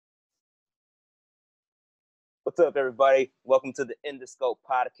What's up, everybody? Welcome to the In the Scope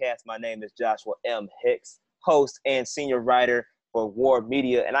podcast. My name is Joshua M. Hicks, host and senior writer for War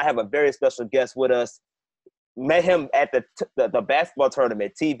Media, and I have a very special guest with us. Met him at the basketball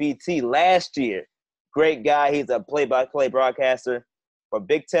tournament, TBT, last year. Great guy. He's a play-by-play broadcaster for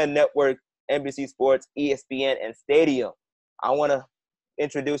Big Ten Network, NBC Sports, ESPN, and Stadium. I want to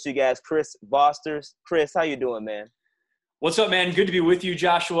introduce you guys, Chris Vosters. Chris, how you doing, man? What's up, man? Good to be with you,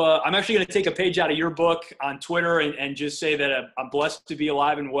 Joshua. I'm actually going to take a page out of your book on Twitter and just say that I'm blessed to be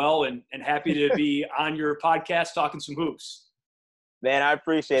alive and well and happy to be on your podcast talking some hoops. Man, I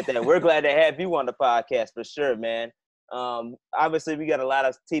appreciate that. We're glad to have you on the podcast for sure, man. Obviously, we got a lot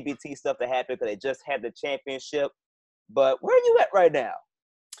of TBT stuff to happen because they just had the championship. But where are you at right now?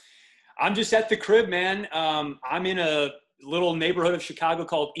 I'm just at the crib, man. I'm in a little neighborhood of Chicago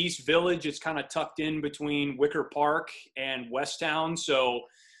called East Village. It's kind of tucked in between Wicker Park and Westtown. So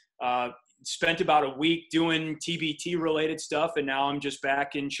spent about a week doing TBT related stuff, and now I'm just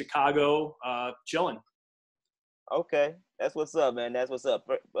back in Chicago chilling. Okay, that's what's up, man. That's what's up.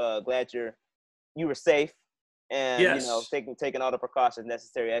 Glad you were safe and yes. Taking all the precautions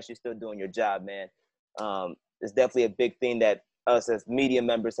necessary as you're still doing your job, man. It's definitely a big thing that us as media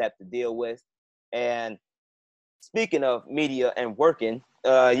members have to deal with. And speaking of media and working,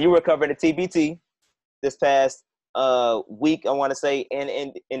 you were covering the TBT this past week, I want to say,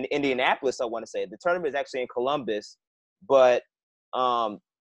 in Indianapolis, I want to say. The tournament is actually in Columbus, but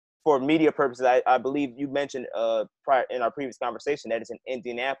for media purposes, I believe you mentioned prior in our previous conversation that it's in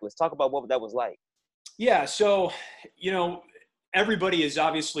Indianapolis. Talk about what that was like. Yeah, so, everybody is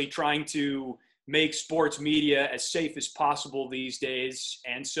obviously trying to make sports media as safe as possible these days.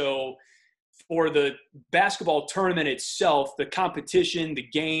 And so for the basketball tournament itself, the competition, the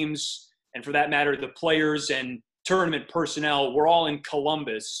games, and for that matter, the players and tournament personnel, we're all in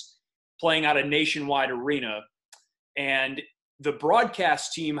Columbus playing out a nationwide arena. And the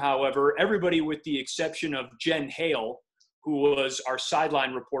broadcast team, however, everybody with the exception of Jen Hale, who was our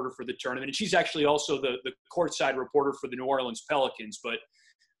sideline reporter for the tournament, and she's actually also the courtside reporter for the New Orleans Pelicans. But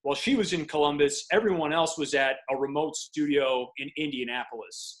while she was in Columbus, everyone else was at a remote studio in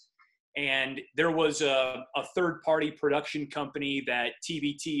Indianapolis. And there was a third-party production company that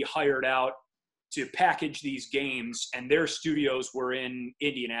TBT hired out to package these games, and their studios were in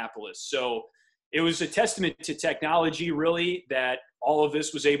Indianapolis. So it was a testament to technology, really, that all of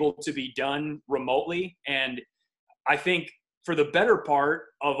this was able to be done remotely. And I think for the better part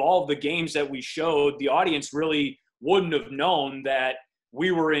of all of the games that we showed, the audience really wouldn't have known that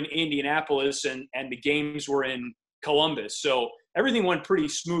we were in Indianapolis and the games were in Columbus. So everything went pretty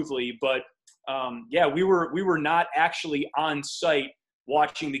smoothly, but we were not actually on site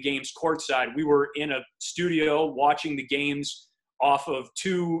watching the games courtside. We were in a studio watching the games off of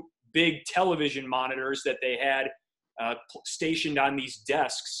two big television monitors that they had stationed on these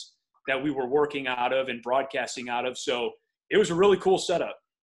desks that we were working out of and broadcasting out of. So it was a really cool setup.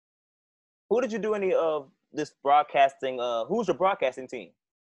 Who did you do any of this broadcasting? Who was your broadcasting team?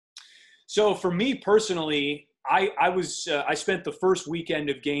 So for me personally, I spent the first weekend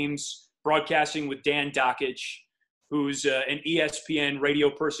of games broadcasting with Dan Dockich, who's an ESPN radio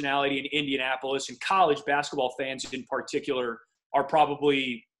personality in Indianapolis, and college basketball fans in particular are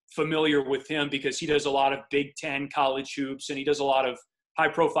probably familiar with him because he does a lot of Big Ten college hoops and he does a lot of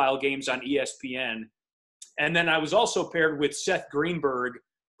high-profile games on ESPN. And then I was also paired with Seth Greenberg,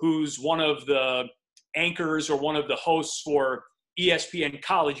 who's one of the anchors or one of the hosts for ESPN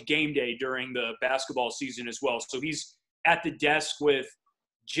College Game Day during the basketball season as well. So he's at the desk with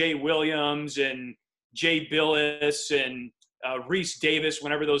Jay Williams and Jay Billis and Reese Davis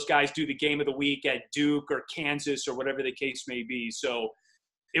whenever those guys do the game of the week at Duke or Kansas or whatever the case may be. So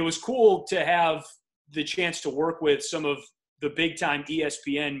it was cool to have the chance to work with some of the big-time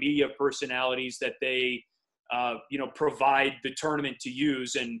ESPN media personalities that they, provide the tournament to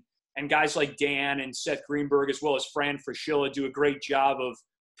use. And guys like Dan and Seth Greenberg, as well as Fran Fraschilla, do a great job of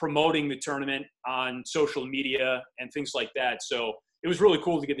promoting the tournament on social media and things like that. So it was really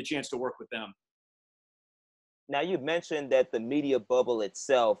cool to get the chance to work with them. Now, you mentioned that the media bubble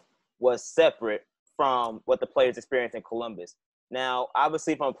itself was separate from what the players experienced in Columbus. Now,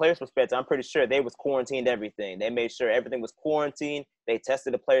 obviously, from a player's perspective, I'm pretty sure they was quarantined everything. They made sure everything was quarantined. They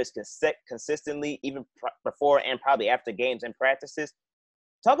tested the players consistently, even before and probably after games and practices.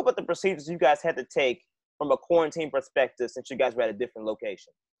 Talk about the procedures you guys had to take from a quarantine perspective since you guys were at a different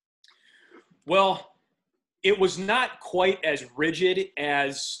location. Well, it was not quite as rigid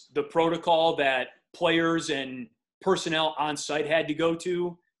as the protocol that players and personnel on site had to go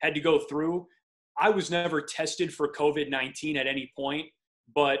through. I was never tested for COVID-19 at any point,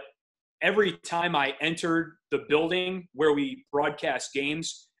 but every time I entered the building where we broadcast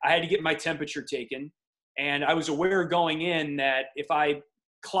games, I had to get my temperature taken. And I was aware going in that if I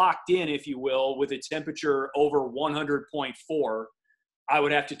clocked in, if you will, with a temperature over 100.4, I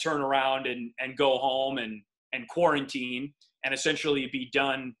would have to turn around and go home and quarantine and essentially be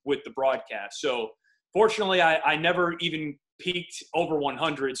done with the broadcast. So fortunately, I never even peaked over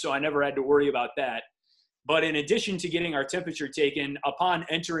 100, so I never had to worry about that. But in addition to getting our temperature taken, upon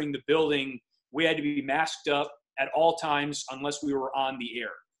entering the building, we had to be masked up at all times unless we were on the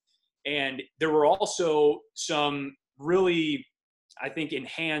air. And there were also some really, I think,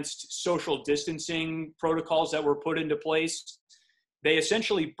 enhanced social distancing protocols that were put into place. They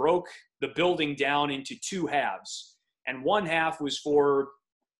essentially broke the building down into two halves. And one half was for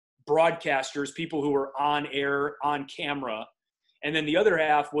broadcasters, people who were on air, on camera. And then the other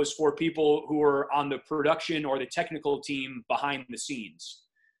half was for people who were on the production or the technical team behind the scenes.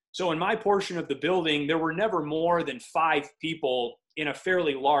 So in my portion of the building, there were never more than 5 people in a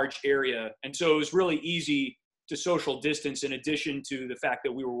fairly large area. And so it was really easy to social distance in addition to the fact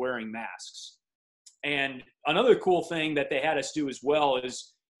that we were wearing masks. And another cool thing that they had us do as well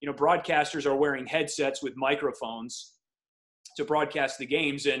is, broadcasters are wearing headsets with microphones to broadcast the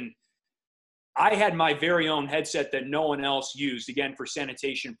games. And I had my very own headset that no one else used, again, for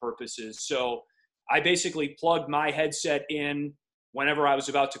sanitation purposes. So I basically plugged my headset in whenever I was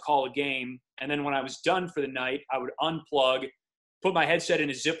about to call a game. And then when I was done for the night, I would unplug, put my headset in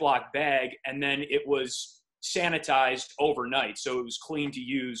a Ziploc bag, and then it was sanitized overnight. So it was clean to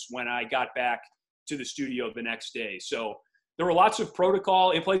use when I got back to the studio the next day. So there were lots of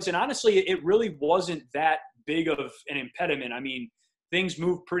protocol in place. And honestly, it really wasn't that big of an impediment. I mean, things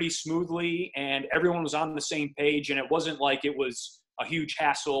moved pretty smoothly and everyone was on the same page. And it wasn't like it was a huge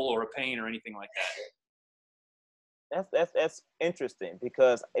hassle or a pain or anything like that. That's interesting,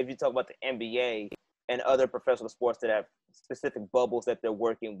 because if you talk about the NBA and other professional sports that have specific bubbles that they're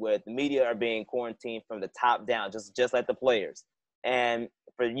working with, the media are being quarantined from the top down, just like the players. And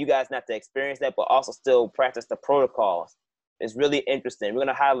for you guys not to experience that, but also still practice the protocols, is really interesting. We're going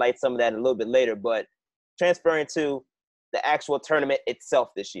to highlight some of that a little bit later, but transferring to the actual tournament itself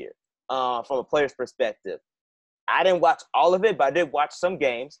this year, from a player's perspective, I didn't watch all of it, but I did watch some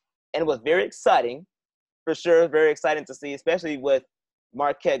games, and it was very exciting, for sure. Very exciting to see, especially with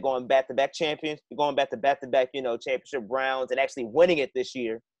Marquette going back-to-back champions, going back to back-to-back, championship rounds, and actually winning it this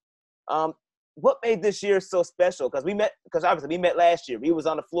year. What made this year so special? Because obviously we met last year. We was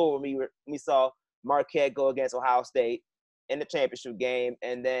on the floor when we saw Marquette go against Ohio State in the championship game,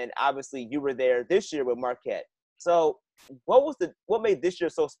 and then obviously you were there this year with Marquette. So what made this year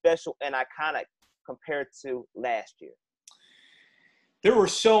so special and iconic compared to last year? There were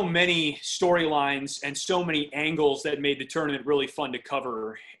so many storylines and so many angles that made the tournament really fun to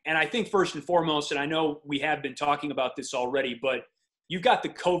cover. And I think first and foremost, and I know we have been talking about this already, but you've got the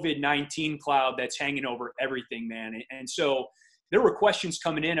COVID-19 cloud that's hanging over everything, man. And so there were questions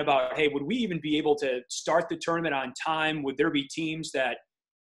coming in about, hey, would we even be able to start the tournament on time? Would there be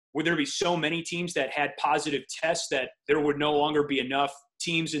so many teams that had positive tests that there would no longer be enough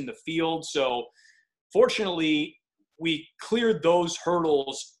teams in the field? So fortunately, we cleared those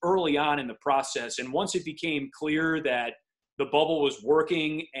hurdles early on in the process. And once it became clear that the bubble was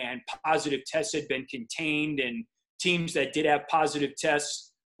working and positive tests had been contained and teams that did have positive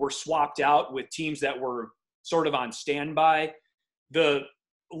tests were swapped out with teams that were sort of on standby, the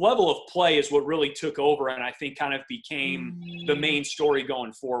level of play is what really took over and I think kind of became the main story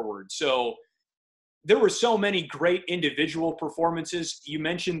going forward. So there were so many great individual performances. You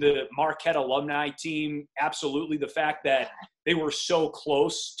mentioned the Marquette alumni team. Absolutely. The fact that they were so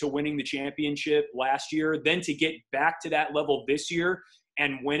close to winning the championship last year, then to get back to that level this year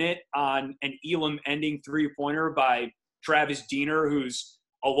and win it on an Elam ending 3-pointer by Travis Diener, who's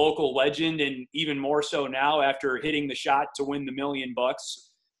a local legend, and even more so now after hitting the shot to win the $1 million.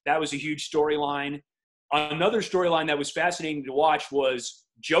 That was a huge storyline. Another storyline that was fascinating to watch was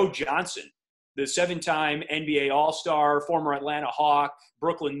Joe Johnson, the 7-time NBA All-Star, former Atlanta Hawk,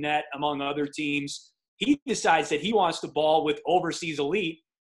 Brooklyn Net, among other teams. He decides that he wants to ball with Overseas Elite,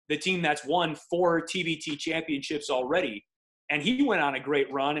 the team that's won 4 TBT championships already. And he went on a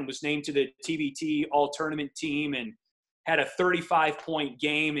great run and was named to the TBT All-Tournament team and had a 35-point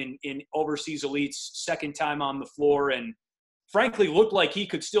game in Overseas Elite's second time on the floor, and frankly looked like he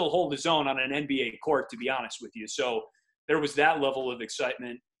could still hold his own on an NBA court, to be honest with you. So there was that level of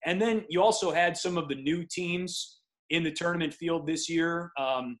excitement. And then you also had some of the new teams in the tournament field this year.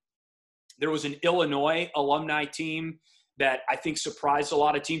 There was an Illinois alumni team that I think surprised a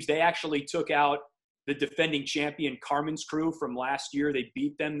lot of teams. They actually took out the defending champion Carmen's Crew from last year. They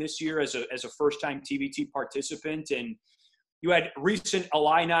beat them this year as a first-time TBT participant. And you had recent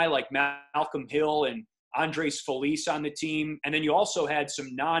alumni like Malcolm Hill and Andres Felice on the team. And then you also had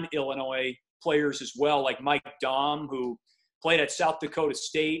some non-Illinois players as well, like Mike Dahm, who played at South Dakota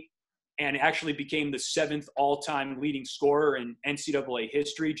State and actually became the 7th all-time leading scorer in NCAA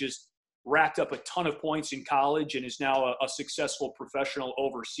history, just racked up a ton of points in college and is now a successful professional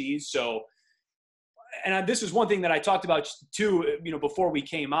overseas. So, and this is one thing that I talked about too, before we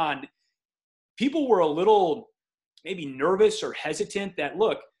came on. People were a little maybe nervous or hesitant that,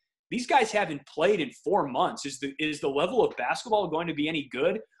 look, these guys haven't played in 4 months. Is the level of basketball going to be any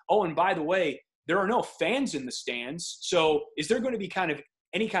good? Oh, and by the way, there are no fans in the stands. So is there going to be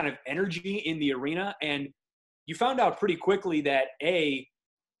any kind of energy in the arena? And you found out pretty quickly that,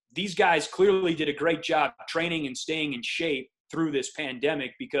 these guys clearly did a great job training and staying in shape through this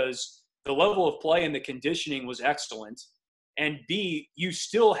pandemic because the level of play and the conditioning was excellent. And B, you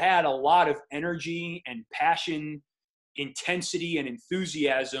still had a lot of energy and passion, intensity and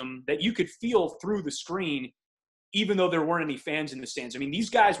enthusiasm that you could feel through the screen, even though there weren't any fans in the stands. I mean, these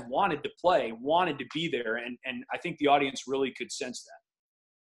guys wanted to play, wanted to be there, and I think the audience really could sense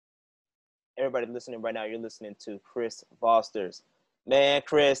that. Everybody listening right now, you're listening to Chris Vosters. Man,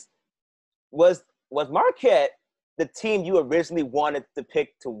 Chris, was Marquette the team you originally wanted to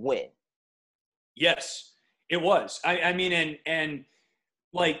pick to win? Yes, it was. I mean, and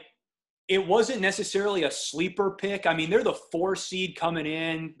like, it wasn't necessarily a sleeper pick. I mean, they're the 4 seed coming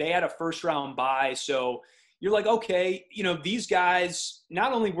in. They had a first-round bye, so you're like, okay, these guys,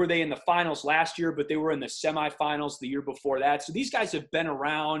 not only were they in the finals last year, but they were in the semifinals the year before that. So these guys have been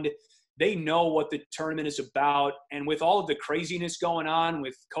around. They know what the tournament is about. And with all of the craziness going on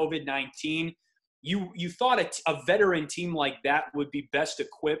with COVID-19, you thought a veteran team like that would be best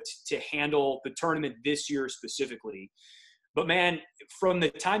equipped to handle the tournament this year specifically. But man, from the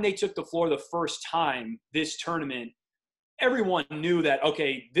time they took the floor the first time this tournament, everyone knew that,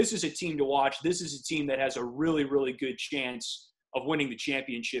 okay, this is a team to watch. This is a team that has a really, really good chance of winning the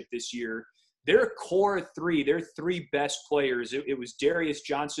championship this year. Their core 3, their 3 best players, it was Darius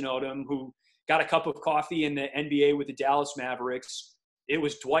Johnson-Odom, who got a cup of coffee in the NBA with the Dallas Mavericks. It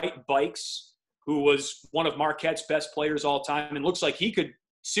was Dwight Bikes, who was one of Marquette's best players all time, and looks like he could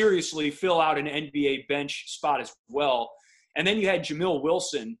seriously fill out an NBA bench spot as well. And then you had Jamil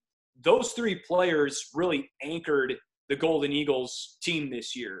Wilson. Those 3 players really anchored the Golden Eagles team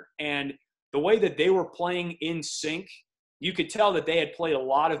this year. And the way that they were playing in sync, you could tell that they had played a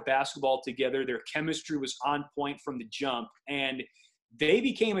lot of basketball together. Their chemistry was on point from the jump. And they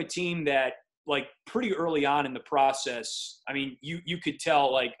became a team that, like, pretty early on in the process, I mean, you could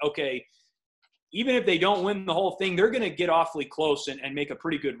tell, like, okay, even if they don't win the whole thing, they're going to get awfully close and make a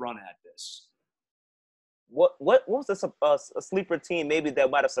pretty good run at this. What was a sleeper team maybe that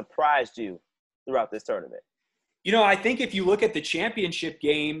might have surprised you throughout this tournament? I think if you look at the championship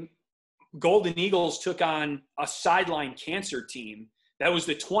game, Golden Eagles took on a sideline cancer team that was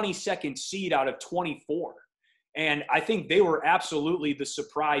the 22nd seed out of 24. And I think they were absolutely the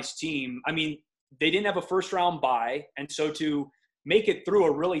surprise team. I mean, they didn't have a first-round bye, and so to make it through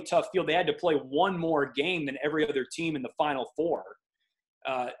a really tough field, they had to play one more game than every other team in the Final Four.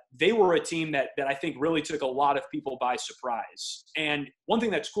 They were a team that I think really took a lot of people by surprise. And one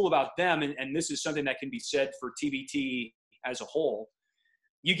thing that's cool about them, and this is something that can be said for TBT as a whole,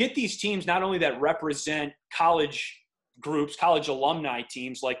 you get these teams not only that represent college groups, college alumni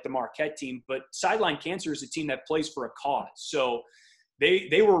teams like the Marquette team, but Sideline Cancer is a team that plays for a cause. So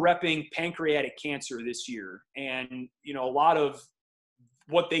they were repping pancreatic cancer this year. And, a lot of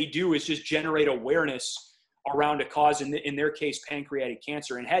what they do is just generate awareness around a cause, in their case, pancreatic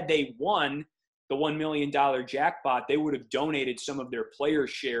cancer. And had they won the $1 million jackpot, they would have donated some of their player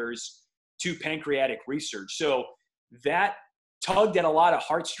shares to pancreatic research. So that tugged at a lot of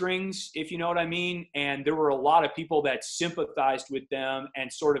heartstrings, if you know what I mean. And there were a lot of people that sympathized with them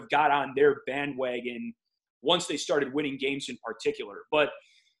and sort of got on their bandwagon once they started winning games in particular. But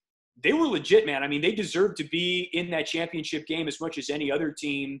they were legit, man. I mean, they deserved to be in that championship game as much as any other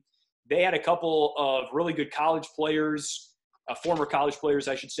team. They had a couple of really good college players, former college players,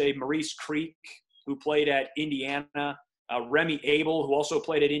 I should say. Maurice Creek, who played at Indiana. Remy Abel, who also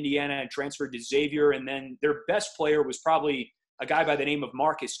played at Indiana and transferred to Xavier. And then their best player was probably a guy by the name of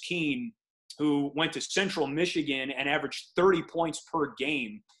Marcus Keene, who went to Central Michigan and averaged 30 points per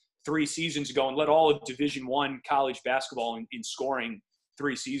game 3 seasons ago and led all of Division I college basketball in scoring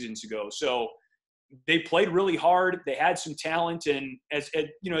 3 seasons ago. So they played really hard. They had some talent, and as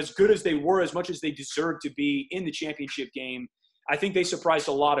good as they were, as much as they deserved to be in the championship game, I think they surprised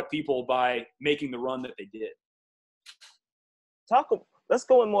a lot of people by making the run that they did. Let's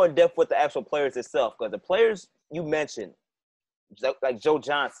go in more in depth with the actual players itself, because the players you mentioned, like Joe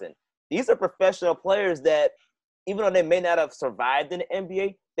Johnson, these are professional players that, even though they may not have survived in the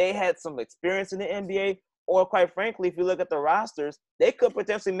NBA, they had some experience in the NBA, or quite frankly, if you look at the rosters, they could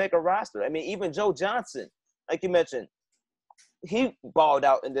potentially make a roster. I mean, even Joe Johnson, like you mentioned, he balled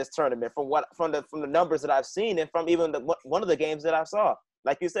out in this tournament from the numbers that I've seen, and from even one of the games that I saw.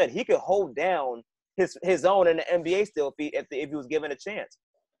 Like you said, he could hold down his own in the NBA still if he was given a chance.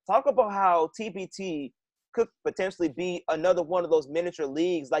 Talk about how TBT could potentially be another one of those miniature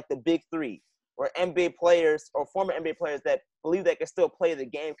leagues like the Big Three, where NBA players or former NBA players that believe they can still play the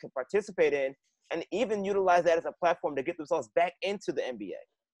game can participate in, and even utilize that as a platform to get themselves back into the NBA.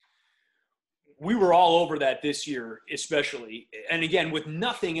 We were all over that this year, especially. And again, with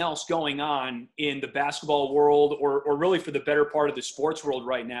nothing else going on in the basketball world or really for the better part of the sports world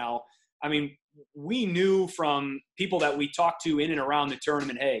right now, I mean, we knew from people that we talked to in and around the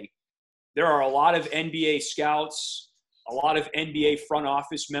tournament, hey, there are a lot of NBA scouts, a lot of NBA front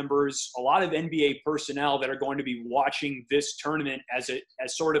office members, a lot of NBA personnel that are going to be watching this tournament as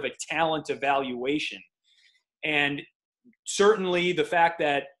sort of a talent evaluation. And certainly the fact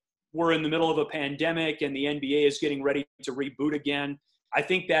that we're in the middle of a pandemic and the NBA is getting ready to reboot again, I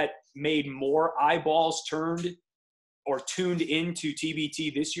think that made more eyeballs tuned into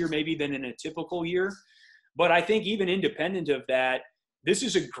TBT this year maybe than in a typical year. But I think even independent of that, this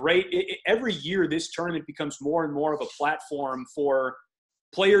is every year this tournament becomes more and more of a platform for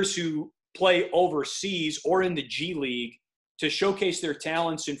players who play overseas or in the G League to showcase their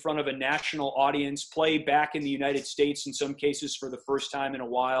talents in front of a national audience, play back in the United States in some cases for the first time in a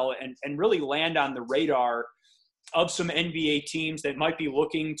while, and really land on the radar of some NBA teams that might be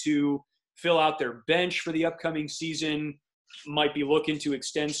looking to fill out their bench for the upcoming season, might be looking to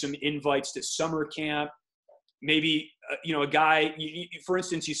extend some invites to summer camp. Maybe, a guy, for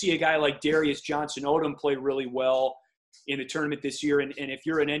instance, you see a guy like Darius Johnson-Odom play really well in the tournament this year. And if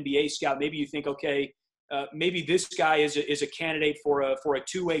you're an NBA scout, maybe you think, okay, maybe this guy is a candidate for a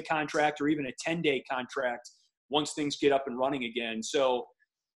two-way contract or even a 10-day contract once things get up and running again. So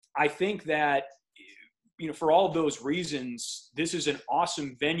I think that, for all of those reasons, this is an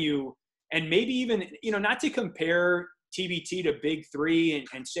awesome venue. And maybe even, not to compare TBT to Big Three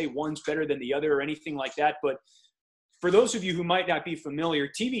and say one's better than the other or anything like that, but for those of you who might not be familiar,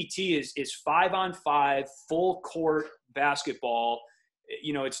 TBT is 5-on-5 full court basketball.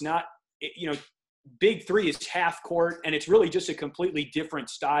 It's not, Big Three is half court, and it's really just a completely different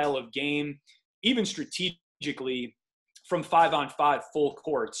style of game, even strategically, from 5-on-5 full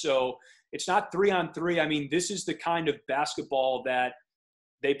court. So it's not 3-on-3. I mean, this is the kind of basketball that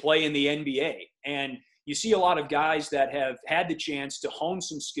they play in the NBA. And you see a lot of guys that have had the chance to hone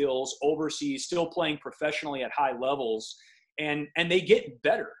some skills overseas, still playing professionally at high levels, and they get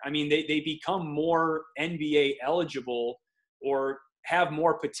better. I mean, they become more NBA eligible or have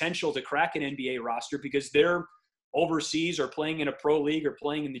more potential to crack an NBA roster because they're overseas or playing in a pro league or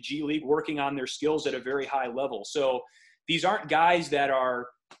playing in the G League, working on their skills at a very high level. So these aren't guys that are,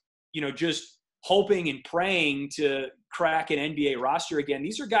 just hoping and praying to crack an NBA roster again.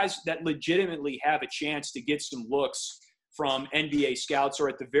 These are guys that legitimately have a chance to get some looks from NBA scouts, or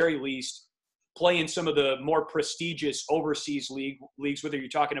at the very least play in some of the more prestigious overseas leagues, whether you're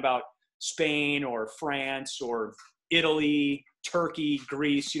talking about Spain or France or Italy, Turkey,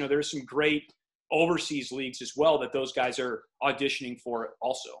 Greece. There's some great overseas leagues as well that those guys are auditioning for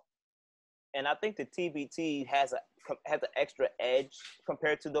also. And I think the TBT has an extra edge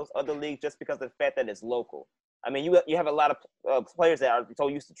compared to those other leagues just because of the fact that it's local. I mean, you have a lot of players that are so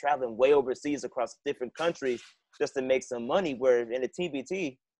used to traveling way overseas across different countries just to make some money, where in the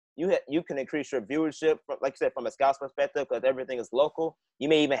TBT, you can increase your viewership, like you said, from a scout's perspective, because everything is local. You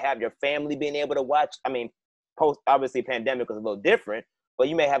may even have your family being able to watch. I mean, obviously pandemic was a little different, but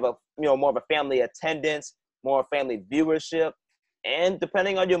you may have more of a family attendance, more family viewership. And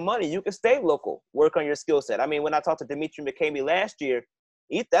depending on your money, you can stay local, work on your skill set. I mean, when I talked to Dimitri McCamey last year,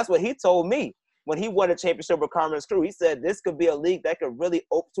 that's what he told me. When he won a championship with Carmen's crew, he said this could be a league that could really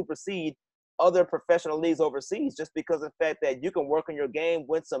supersede other professional leagues overseas just because of the fact that you can work on your game,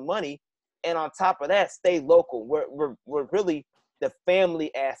 win some money, and on top of that, stay local. We're really the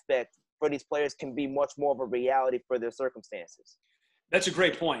family aspect for these players can be much more of a reality for their circumstances. That's a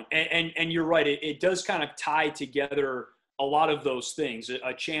great point. And you're right. It does kind of tie together a lot of those things,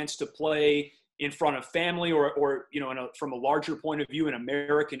 a chance to play in front of family or from a larger point of view, an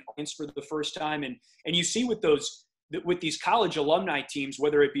American audience for the first time. And you see with those with these college alumni teams,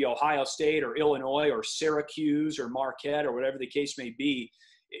 whether it be Ohio State or Illinois or Syracuse or Marquette or whatever the case may be,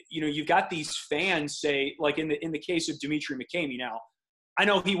 you've got these fans say, like in the case of Dimitri McCamey. Now, I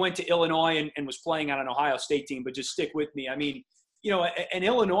know he went to Illinois and was playing on an Ohio State team, but just stick with me. I mean, an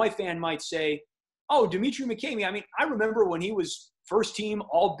Illinois fan might say, oh, Dimitri McCamey, I mean, I remember when he was first team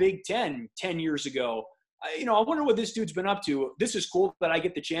all Big Ten 10 years ago. I wonder what this dude's been up to. This is cool that I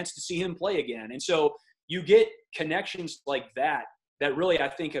get the chance to see him play again. And so you get connections like that really, I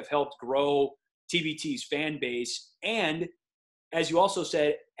think, have helped grow TBT's fan base. And as you also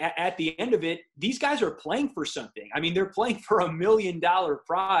said, at the end of it, these guys are playing for something. I mean, they're playing for $1 million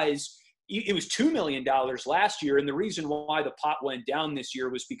prize. It was $2 million last year. And the reason why the pot went down this year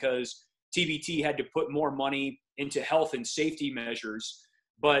was because TBT had to put more money into health and safety measures.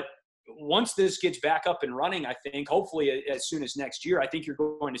 But once this gets back up and running, I think hopefully as soon as next year, I think you're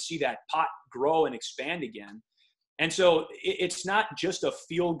going to see that pot grow and expand again. And so it's not just a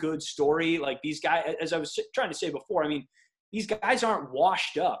feel-good story. Like these guys, as I was trying to say before, I mean, these guys aren't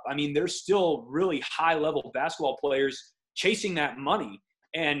washed up. I mean, they're still really high-level basketball players chasing that money.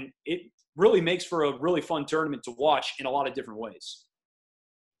 And it really makes for a really fun tournament to watch in a lot of different ways.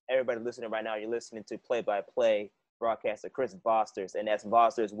 Everybody listening right now, you're listening to play-by-play broadcaster Chris Vosters, and that's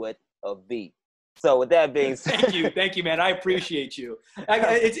Vosters with a V. So with that being said, thank you, man. I appreciate you.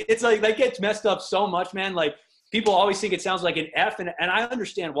 It's like that gets messed up so much, man. Like people always think it sounds like an F, and I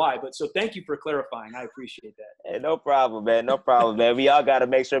understand why. But so thank you for clarifying. I appreciate that. Hey, no problem, man. No problem, man. We all got to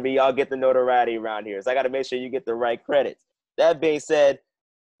make sure we all get the notoriety around here. So I got to make sure you get the right credits. That being said,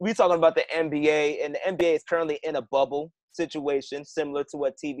 we're talking about the NBA, and the NBA is currently in a bubble situation similar to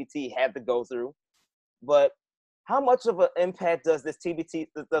what TBT had to go through. But how much of an impact does this TBT,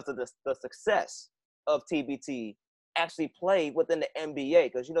 the success of TBT actually play within the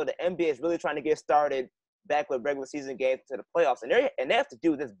NBA? Because, the NBA is really trying to get started back with regular season games to the playoffs. And they have to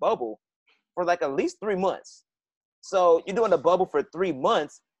do this bubble for like at least 3 months. So you're doing a bubble for 3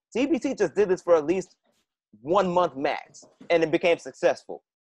 months. TBT just did this for at least 1 month max, and it became successful.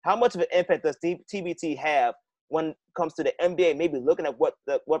 How much of an impact does TBT have when it comes to the NBA, maybe looking at what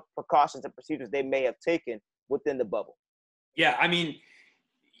precautions and procedures they may have taken within the bubble? Yeah, I mean,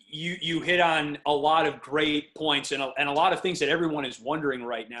 you hit on a lot of great points and a lot of things that everyone is wondering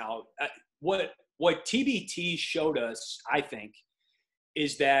right now. What TBT showed us, I think,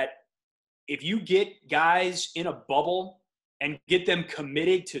 is that if you get guys in a bubble and get them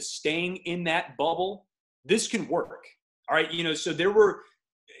committed to staying in that bubble, this can work. All right, so there were,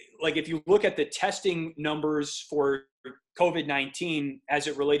 like, if you look at the testing numbers for COVID-19 as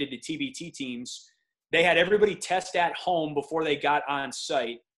it related to TBT teams, they had everybody test at home before they got on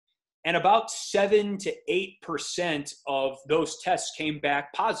site. And about 7 to 8% of those tests came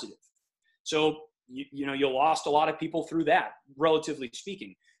back positive. So, you lost a lot of people through that, relatively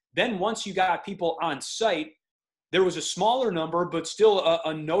speaking. Then once you got people on site, there was a smaller number, but still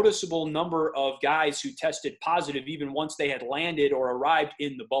a noticeable number of guys who tested positive even once they had landed or arrived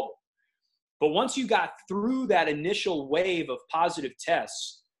in the bubble. But once you got through that initial wave of positive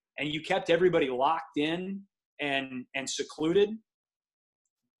tests and you kept everybody locked in and secluded,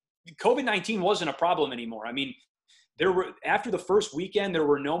 COVID-19 wasn't a problem anymore. I mean, after the first weekend, there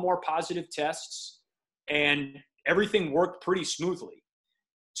were no more positive tests and everything worked pretty smoothly.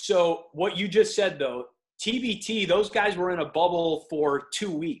 So what you just said, though, TBT, those guys were in a bubble for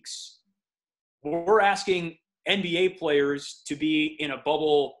 2 weeks. We're asking NBA players to be in a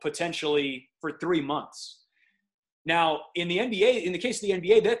bubble potentially for 3 months. Now, in the NBA, in the case of the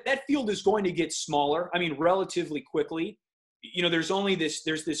NBA, that field is going to get smaller. I mean, relatively quickly.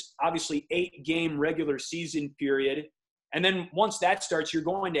 There's this obviously 8-game regular season period. And then once that starts, you're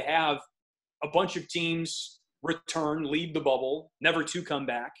going to have a bunch of teams return, leave the bubble, never to come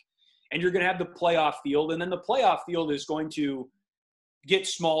back. And you're going to have the playoff field. And then the playoff field is going to get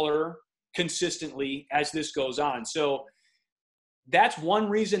smaller consistently as this goes on. So that's one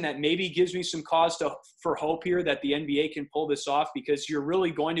reason that maybe gives me some cause for hope here that the NBA can pull this off, because you're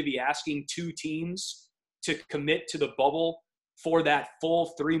really going to be asking 2 teams to commit to the bubble for that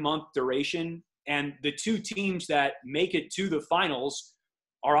full 3-month duration. And the 2 teams that make it to the finals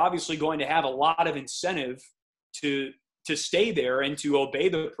are obviously going to have a lot of incentive to stay there and to obey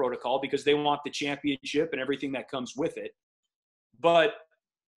the protocol because they want the championship and everything that comes with it. But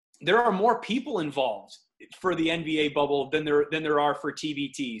there are more people involved for the NBA bubble than there are for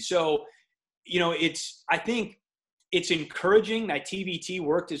TBT. So, I think it's encouraging that TBT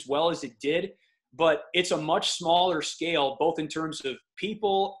worked as well as it did, but it's a much smaller scale, both in terms of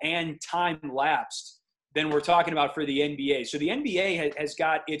people and time lapsed, than we're talking about for the NBA. So the NBA has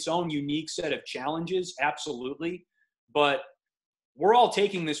got its own unique set of challenges, absolutely. but we're all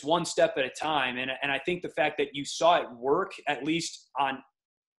taking this one step at a time. And I think the fact that you saw it work, at least on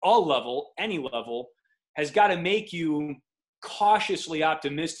any level, has got to make you cautiously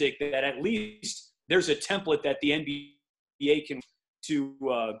optimistic that at least there's a template that the NBA can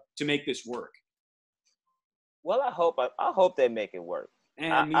to make this work. Well, I hope they make it work.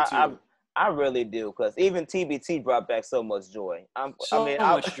 And me too. I really do, because even TBT brought back so much joy.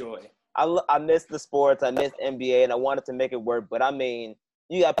 Much joy. I miss the sports. I miss NBA, and I wanted to make it work. But I mean,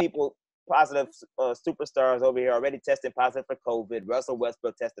 you got people, positive superstars over here already testing positive for COVID. Russell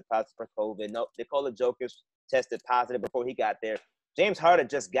Westbrook tested positive for COVID. No, Nikola Jokic tested positive before he got there. James Harden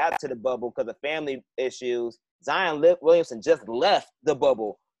just got to the bubble because of family issues. Zion Williamson just left the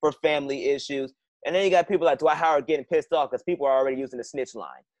bubble for family issues. And then you got people like Dwight Howard getting pissed off because people are already using the snitch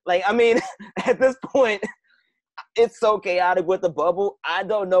line. Like, I mean, at this point, it's so chaotic with the bubble. I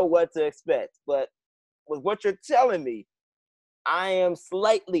don't know what to expect. But with what you're telling me, I am just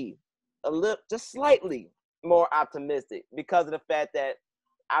slightly more optimistic because of the fact that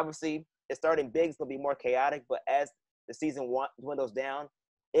obviously it's starting big. It's going to be more chaotic. But as the season dwindles down,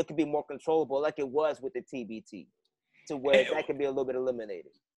 it could be more controllable like it was with the TBT, to where that could be a little bit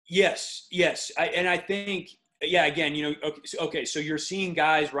eliminated. Yes. I think, again, okay, so you're seeing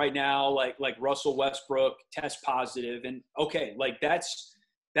guys right now like Russell Westbrook test positive, and okay, like that's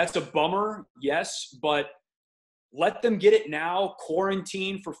a bummer, yes, but let them get it now,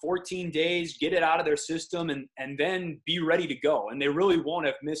 quarantine for 14 days, get it out of their system, and then be ready to go. And they really won't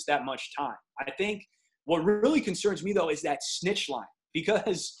have missed that much time. I think what really concerns me, though, is that snitch line.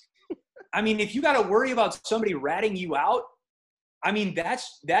 Because, I mean, if you got to worry about somebody ratting you out, I mean, that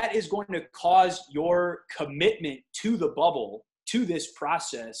is going to cause your commitment to the bubble, to this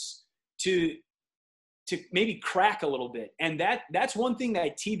process, to maybe crack a little bit. And that's one thing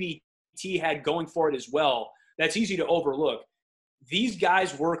that TBT had going for it as well. That's easy to overlook. These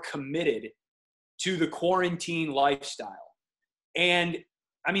guys were committed to the quarantine lifestyle. And,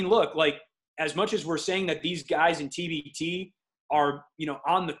 I mean, look, like, as much as we're saying that these guys in TBT are,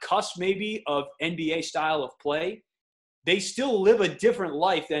 on the cusp maybe of NBA style of play, they still live a different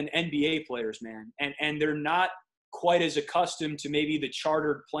life than NBA players, man. And they're not quite as accustomed to maybe the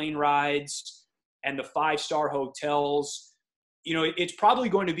chartered plane rides and the 5-star hotels. It's probably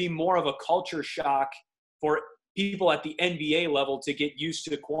going to be more of a culture shock for people at the NBA level to get used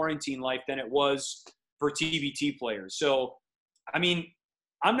to quarantine life than it was for TBT players. So, I mean,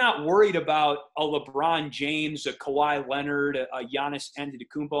 I'm not worried about a LeBron James, a Kawhi Leonard, a Giannis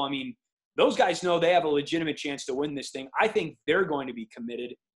Antetokounmpo. I mean, those guys know they have a legitimate chance to win this thing. I think they're going to be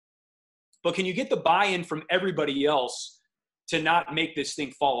committed. But can you get the buy-in from everybody else to not make this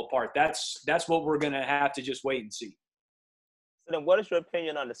thing fall apart? That's what we're going to have to just wait and see. So then what is your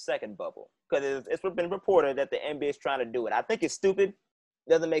opinion on the second bubble? Because it's been reported that the NBA is trying to do it. I think it's stupid.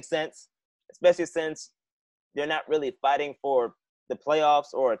 Doesn't make sense, especially since they're not really fighting for the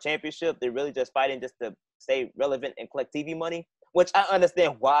playoffs or a championship. They're really just fighting just to stay relevant and collect TV money, which I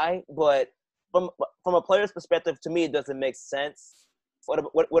understand why. But from a player's perspective, to me, it doesn't make sense.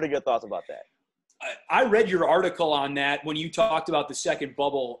 What are your thoughts about that? I read your article on that when you talked about the second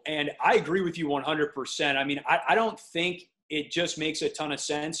bubble, and I agree with you 100%. I mean, I don't think it just makes a ton of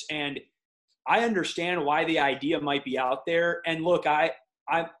sense, and I understand why the idea might be out there. And look, I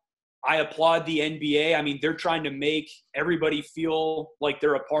applaud the NBA. I mean, they're trying to make everybody feel like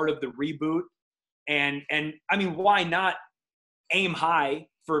they're a part of the reboot, and I mean, why not aim high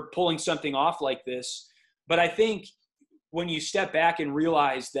for pulling something off like this? But I think when you step back and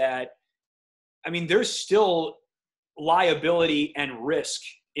realize that, I mean, there's still liability and risk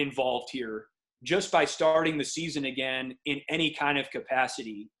involved here just by starting the season again in any kind of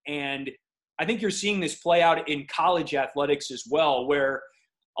capacity. And I think you're seeing this play out in college athletics as well, where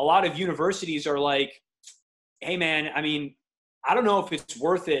a lot of universities are like, hey, man, I mean, I don't know if it's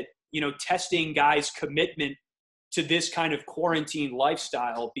worth it, testing guys' commitment to this kind of quarantine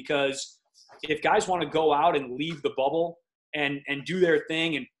lifestyle, because if guys want to go out and leave the bubble and do their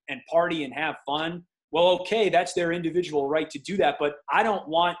thing and party and have fun, well, okay, that's their individual right to do that. But I don't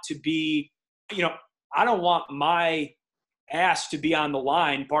want to be, I don't want my ass to be on the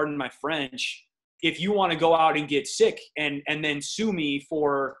line, pardon my French, if you want to go out and get sick and then sue me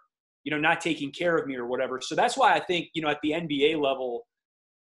for, not taking care of me or whatever. So that's why I think, at the NBA level,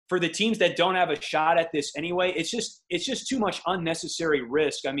 for the teams that don't have a shot at this anyway, it's just too much unnecessary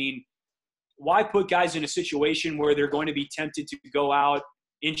risk. I mean, why put guys in a situation where they're going to be tempted to go out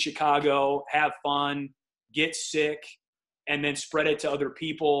in Chicago, have fun, get sick, and then spread it to other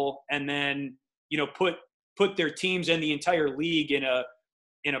people, and then, put their teams and the entire league in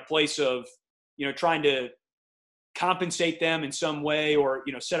a place of, trying to compensate them in some way, or,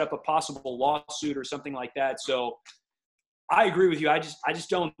 set up a possible lawsuit or something like that. So I agree with you. I just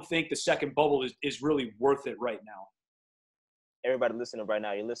don't think the second bubble is really worth it right now. Everybody listening right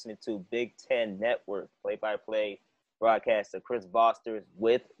now, you're listening to Big Ten Network play-by-play broadcaster Chris Vosters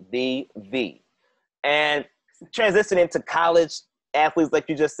with the V. And transitioning to college athletes, like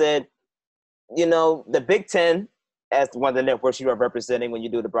you just said, the Big Ten, as one of the networks you are representing when you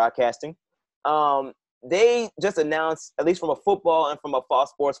do the broadcasting, they just announced, at least from a football and from a fall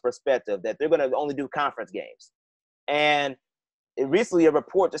sports perspective, that they're going to only do conference games. And recently a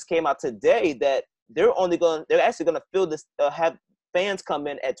report just came out today that they're actually going to fill this, have fans come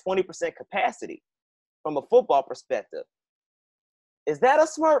in at 20% capacity from a football perspective. Is that a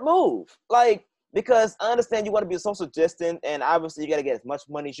smart move? Because I understand you want to be social distant, and obviously you got to get as much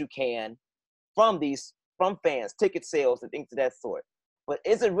money as you can from fans, ticket sales, and things of that sort. But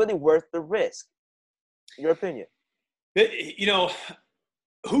is it really worth the risk? Your opinion?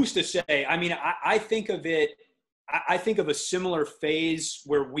 Who's to say? I mean, I think of it. I think of a similar phase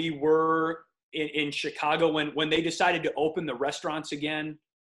where we were in Chicago when they decided to open the restaurants again,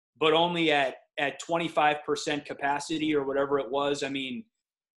 but only at 25% capacity or whatever it was. I mean,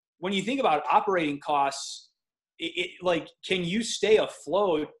 when you think about operating costs, can you stay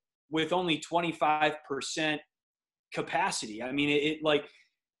afloat with only 25% capacity? I mean,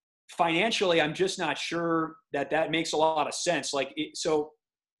 financially, I'm just not sure that makes a lot of sense. So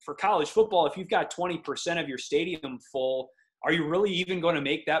for college football, if you've got 20% of your stadium full, are you really even going to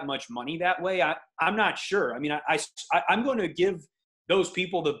make that much money that way? I'm not sure. I mean, I'm going to give those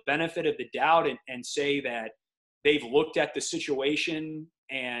people the benefit of the doubt and say that they've looked at the situation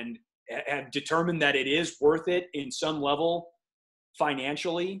and have determined that it is worth it in some level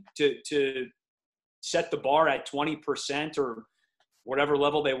financially to set the bar at 20% or whatever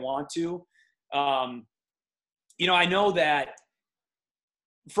level they want to. I know that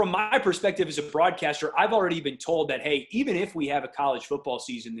from my perspective as a broadcaster, I've already been told that, hey, even if we have a college football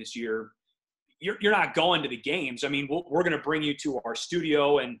season this year, you're not going to the games. I mean, we're going to bring you to our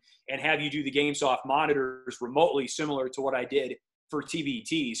studio and have you do the games off monitors remotely, similar to what I did for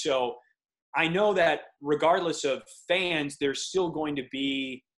TBT. So I know that regardless of fans, there's still going to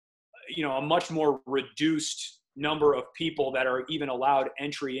be, a much more reduced number of people that are even allowed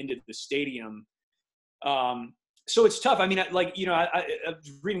entry into the stadium. So it's tough. I mean, I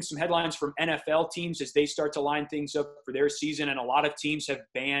was reading some headlines from NFL teams as they start to line things up for their season, and a lot of teams have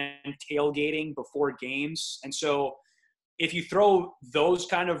banned tailgating before games. And so if you throw those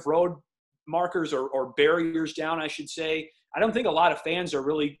kind of road markers or barriers down, I should say, I don't think a lot of fans are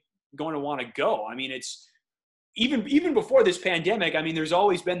really going to want to go. I mean, it's even before this pandemic, I mean, there's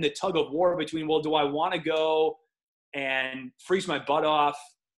always been the tug of war between, well, do I want to go and freeze my butt off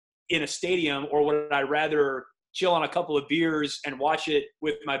in a stadium, or would I rather chill on a couple of beers and watch it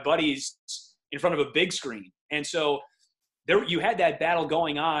with my buddies in front of a big screen? And so you had that battle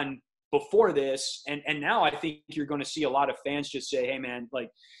going on before this. And now I think you're going to see a lot of fans just say, hey man,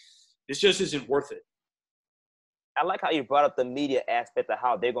 this just isn't worth it. I like how you brought up the media aspect of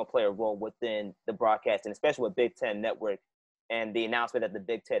how they're going to play a role within the broadcasting, especially with Big Ten Network and the announcement that the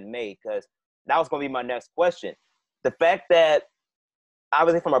Big Ten made, because that was going to be my next question. The fact that,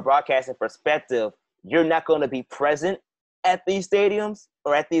 obviously from a broadcasting perspective, you're not going to be present at these stadiums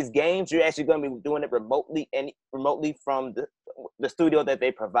or at these games. You're actually going to be doing it remotely from the studio that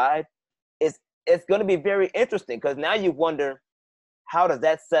they provide. It's going to be very interesting, because now you wonder, how does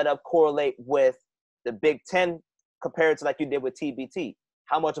that setup correlate with the Big Ten compared to like you did with TBT?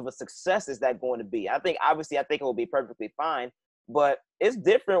 How much of a success is that going to be? I think it will be perfectly fine, but it's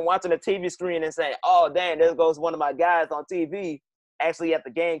different watching a TV screen and saying, oh, dang, there goes one of my guys on TV actually at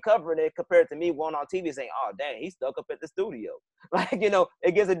the game covering it, compared to me one on TV saying, oh, dang, he's stuck up at the studio.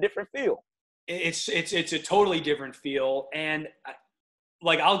 It gives a different feel. It's a totally different feel. And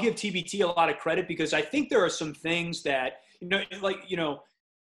I'll give TBT a lot of credit, because I think there are some things that,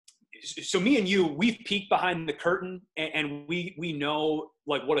 so me and you, we've peeked behind the curtain, and we know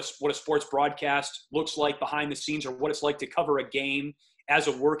what a sports broadcast looks like behind the scenes, or what it's like to cover a game as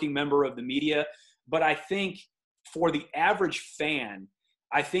a working member of the media. But I think for the average fan,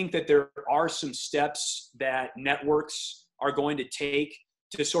 I think that there are some steps that networks are going to take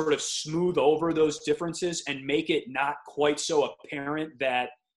to sort of smooth over those differences and make it not quite so apparent that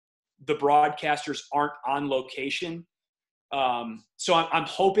the broadcasters aren't on location. So I'm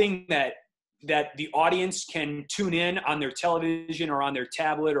hoping that the audience can tune in on their television or on their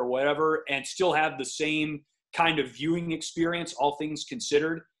tablet or whatever and still have the same kind of viewing experience, all things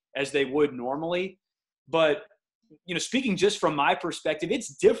considered, as they would normally. But speaking just from my perspective,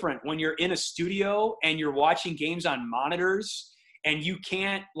 it's different when you're in a studio and you're watching games on monitors and you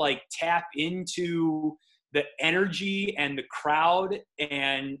can't like tap into the energy and the crowd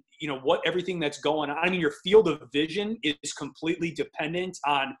and, what everything that's going on. I mean, your field of vision is completely dependent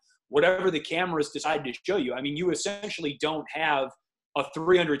on whatever the cameras decide to show you. I mean, you essentially don't have a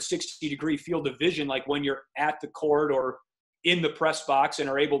 360-degree field of vision like when you're at the court or in the press box and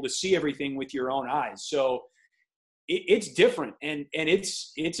are able to see everything with your own eyes. So it's different, and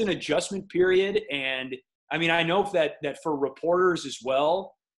it's an adjustment period. And I mean, I know that for reporters as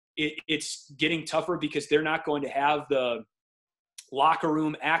well, it's getting tougher because they're not going to have the locker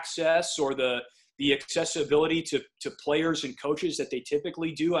room access or the accessibility to players and coaches that they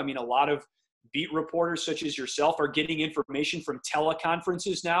typically do. I mean, a lot of beat reporters such as yourself are getting information from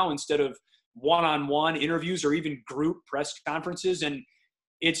teleconferences now instead of one-on-one interviews or even group press conferences. And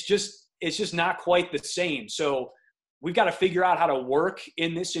it's just not quite the same. So we've got to figure out how to work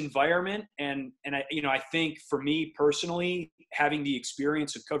in this environment. And I think for me personally, having the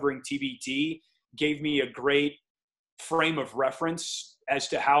experience of covering TBT gave me a great frame of reference as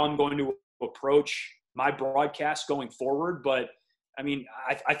to how I'm going to approach my broadcast going forward. But I mean,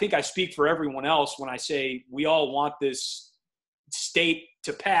 I think I speak for everyone else when I say we all want this state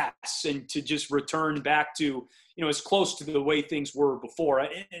to pass and to just return back to, as close to the way things were before.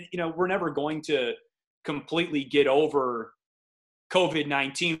 And we're never going to completely get over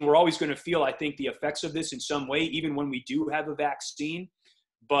COVID-19. We're always going to feel, I think, the effects of this in some way, even when we do have a vaccine.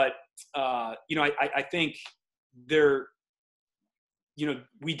 But, I think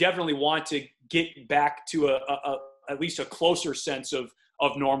we definitely want to get back to at least a closer sense of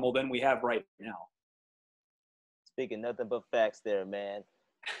normal than we have right now. Speaking nothing but facts there, man.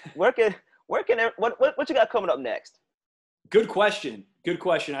 What you got coming up next? Good question.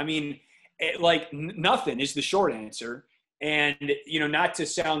 I mean, nothing is the short answer. And, not to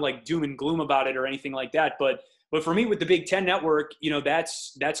sound like doom and gloom about it or anything like that, but for me with the Big Ten Network,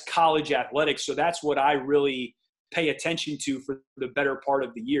 that's college athletics. So that's what I really pay attention to for the better part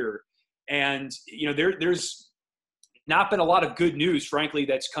of the year. And, there's not been a lot of good news, frankly,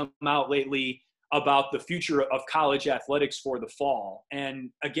 that's come out lately about the future of college athletics for the fall. And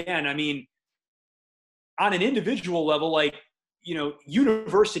again, I mean, on an individual level,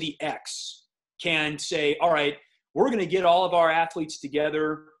 University X can say, all right, we're going to get all of our athletes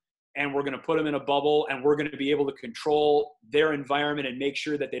together and we're going to put them in a bubble and we're going to be able to control their environment and make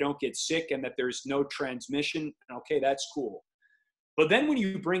sure that they don't get sick and that there's no transmission. Okay, that's cool. But then when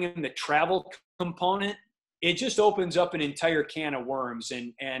you bring in the travel component, it just opens up an entire can of worms.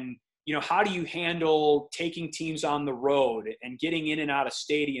 And how do you handle taking teams on the road and getting in and out of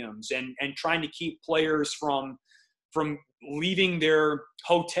stadiums and trying to keep players from leaving their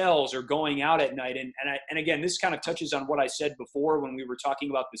hotels or going out at night? And again, this kind of touches on what I said before when we were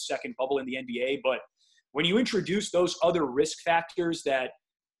talking about the second bubble in the NBA. But when you introduce those other risk factors that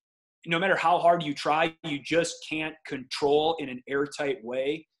no matter how hard you try, you just can't control in an airtight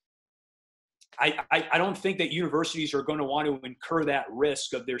way, I don't think that universities are going to want to incur that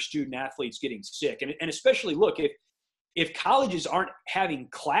risk of their student athletes getting sick. And especially, look, if colleges aren't having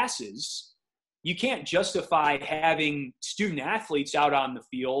classes, you can't justify having student athletes out on the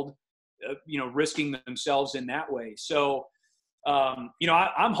field, risking themselves in that way. So,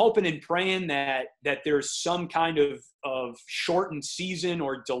 I'm hoping and praying that there's some kind of shortened season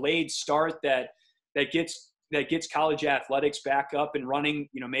or delayed start that gets college athletics back up and running,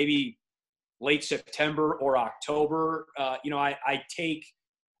 maybe late September or October. I take,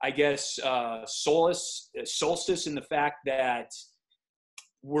 I guess, solstice in the fact that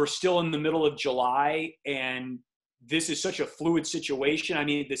we're still in the middle of July and this is such a fluid situation. I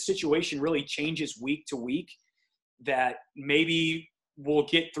mean, the situation really changes week to week, that maybe we'll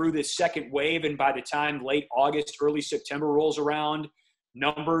get through this second wave. And by the time late August, early September rolls around,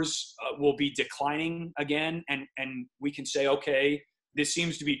 numbers will be declining again. And we can say, okay, this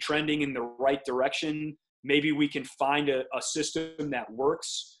seems to be trending in the right direction. Maybe we can find a system that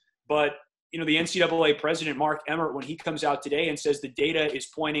works. But, the NCAA president, Mark Emmert, when he comes out today and says the data is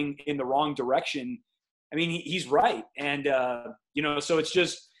pointing in the wrong direction, I mean, he's right. And, so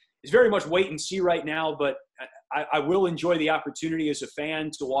it's very much wait and see right now. But I will enjoy the opportunity as a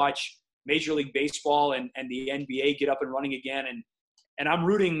fan to watch Major League Baseball and the NBA get up and running again. And I'm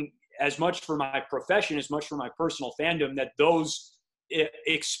rooting as much for my profession, as much for my personal fandom, that those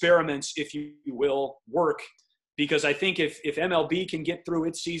experiments, if you will, work. Because I think if MLB can get through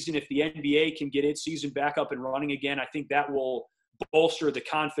its season, if the NBA can get its season back up and running again, I think that will bolster the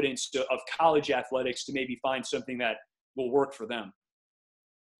confidence of college athletics to maybe find something that will work for them.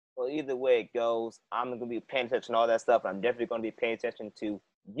 Well, either way it goes, I'm going to be paying attention to all that stuff. And I'm definitely going to be paying attention to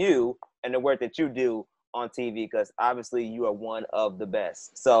you and the work that you do on TV, because obviously you are one of the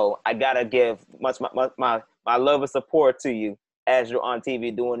best. So I got to give my love and support to you as you're on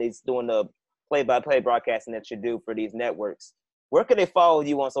TV doing the play-by-play broadcasting that you do for these networks. Where can they follow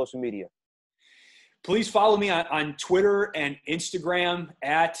you on social media? Please follow me on Twitter and Instagram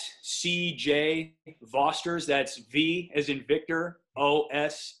at CJ Vosters. That's V as in Victor,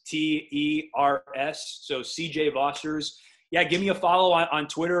 Osters. So CJ Vosters. Yeah, give me a follow on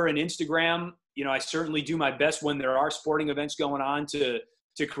Twitter and Instagram. You know, I certainly do my best when there are sporting events going on to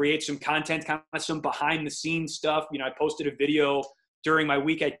create some content, kind of some behind the scenes stuff. You know, I posted a video during my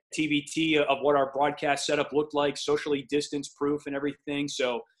week at TBT of what our broadcast setup looked like, socially distanced proof and everything.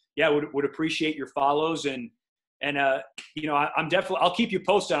 So yeah, would appreciate your follows and you know, I'm definitely, I'll keep you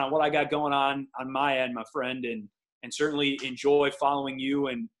posted on what I got going on my end, my friend, and certainly enjoy following you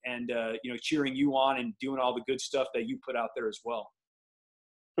and you know, cheering you on and doing all the good stuff that you put out there as well.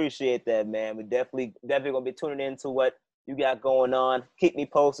 Appreciate that, man. We definitely gonna be tuning into what you got going on. Keep me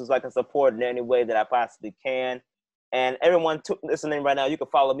posted so I can support in any way that I possibly can. And everyone listening right now, you can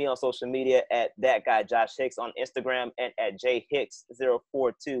follow me on social media at that guy Josh Hicks on Instagram and at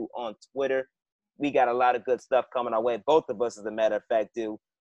jhicks042 on Twitter. We got a lot of good stuff coming our way. Both of us, as a matter of fact, do.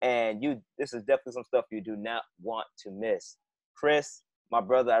 And this is definitely some stuff you do not want to miss. Chris, my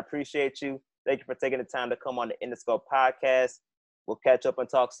brother, I appreciate you. Thank you for taking the time to come on the Interscope podcast. We'll catch up and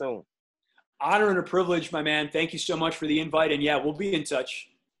talk soon. Honor and a privilege, my man. Thank you so much for the invite. And yeah, we'll be in touch.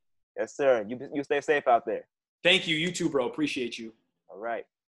 Yes, sir. You stay safe out there. Thank you. You too, bro. Appreciate you. All right.